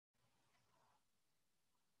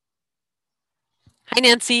Hi,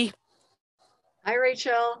 Nancy. Hi,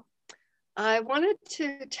 Rachel. I wanted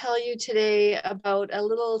to tell you today about a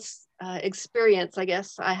little experience, I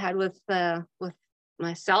guess, I had with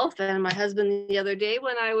myself and my husband the other day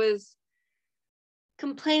when I was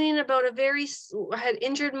complaining about I had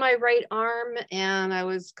injured my right arm and I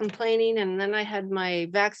was complaining, and then I had my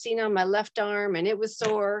vaccine on my left arm and it was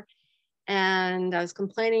sore, and I was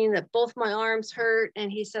complaining that both my arms hurt.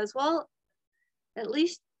 And he says, "Well, at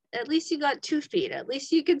least at least you got 2 feet. At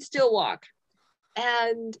least you can still walk."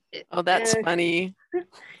 And Oh, that's uh, funny.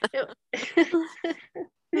 it,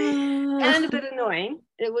 and a bit annoying.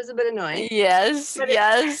 It was a bit annoying, Yes, but it,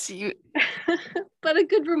 yes. You but a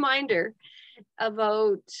good reminder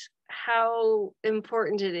about how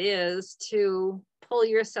important it is to pull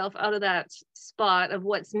yourself out of that spot of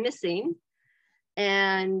what's missing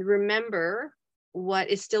and remember what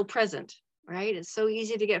is still present, right? It's so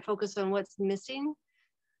easy to get focused on what's missing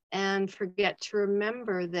and forget to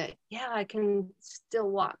remember that, yeah, I can still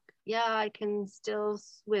walk. Yeah, I can still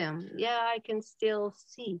swim. Yeah, I can still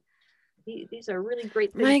see. These are really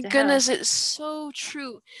great things My to have. goodness, it's so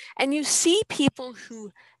true. And you see people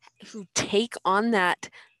who take on that,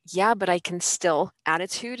 yeah, but I can still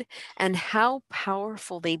attitude, and how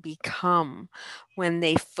powerful they become when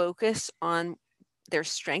they focus on their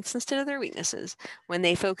strengths instead of their weaknesses, when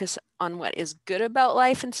they focus on what is good about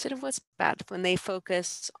life instead of what's bad, when they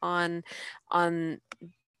focus on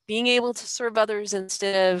being able to serve others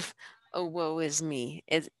instead of, oh, woe is me.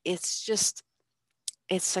 It's just,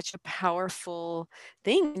 it's such a powerful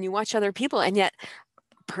thing. And you watch other people, and yet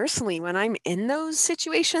personally, when I'm in those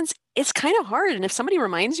situations, it's kind of hard. And if somebody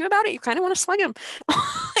reminds you about it, you kind of want to slug them.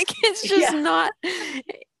 Like it's just Yeah. not.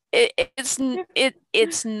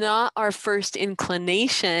 It's not our first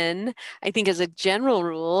inclination, I think, as a general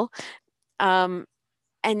rule. Um,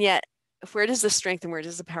 and yet, where does the strength and where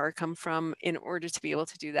does the power come from in order to be able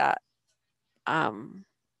to do that? Um,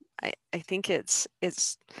 I think it's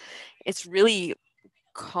really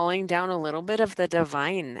calling down a little bit of the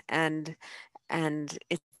divine, and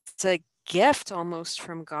it's a gift almost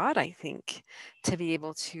from God, I think, to be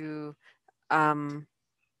able um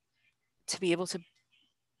to be able to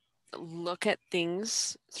look at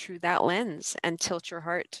things through that lens and tilt your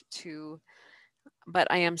heart to, but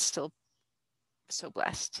I am still so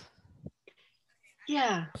blessed.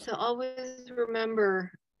 Yeah. To always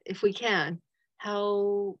remember, if we can,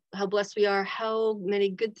 how blessed we are, how many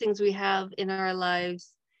good things we have in our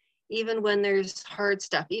lives, even when there's hard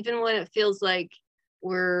stuff, even when it feels like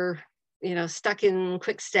we're, stuck in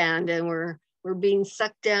quicksand and we're being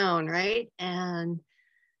sucked down, right? And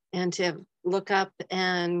to look up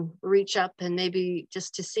and reach up, and maybe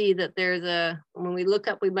just to see that when we look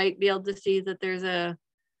up, we might be able to see that there's a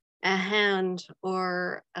hand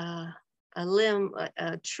or a limb,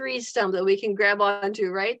 a tree stump that we can grab onto,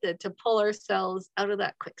 right? That to pull ourselves out of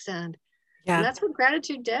that quicksand. And Yeah, that's what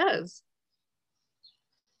gratitude does.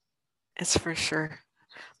 it's for sure,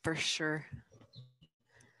 for sure.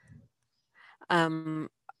 Um,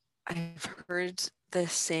 I've heard the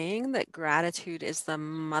saying that gratitude is the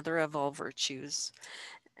mother of all virtues,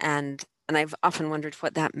 and I've often wondered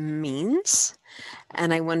what that means.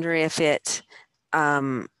 And I wonder if it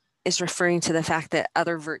um, is referring to the fact that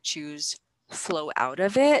other virtues flow out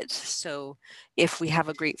of it. So if we have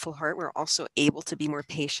a grateful heart, we're also able to be more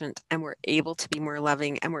patient, and we're able to be more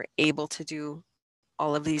loving, and we're able to do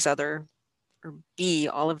all of these other, or be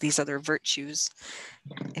all of these other virtues,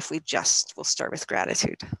 if we just will start with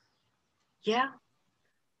gratitude. Yeah,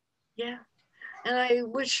 yeah. And I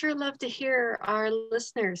would sure love to hear our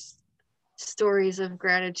listeners' stories of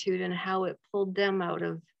gratitude and how it pulled them out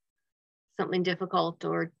of something difficult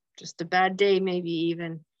or just a bad day, maybe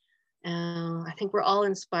even. I think we're all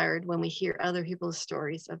inspired when we hear other people's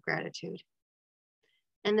stories of gratitude.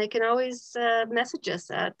 And they can always message us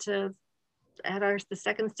at our the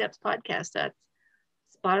Second Steps podcast at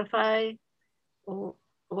Spotify, or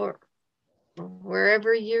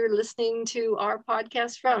wherever you're listening to our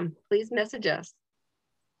podcast from. Please message us.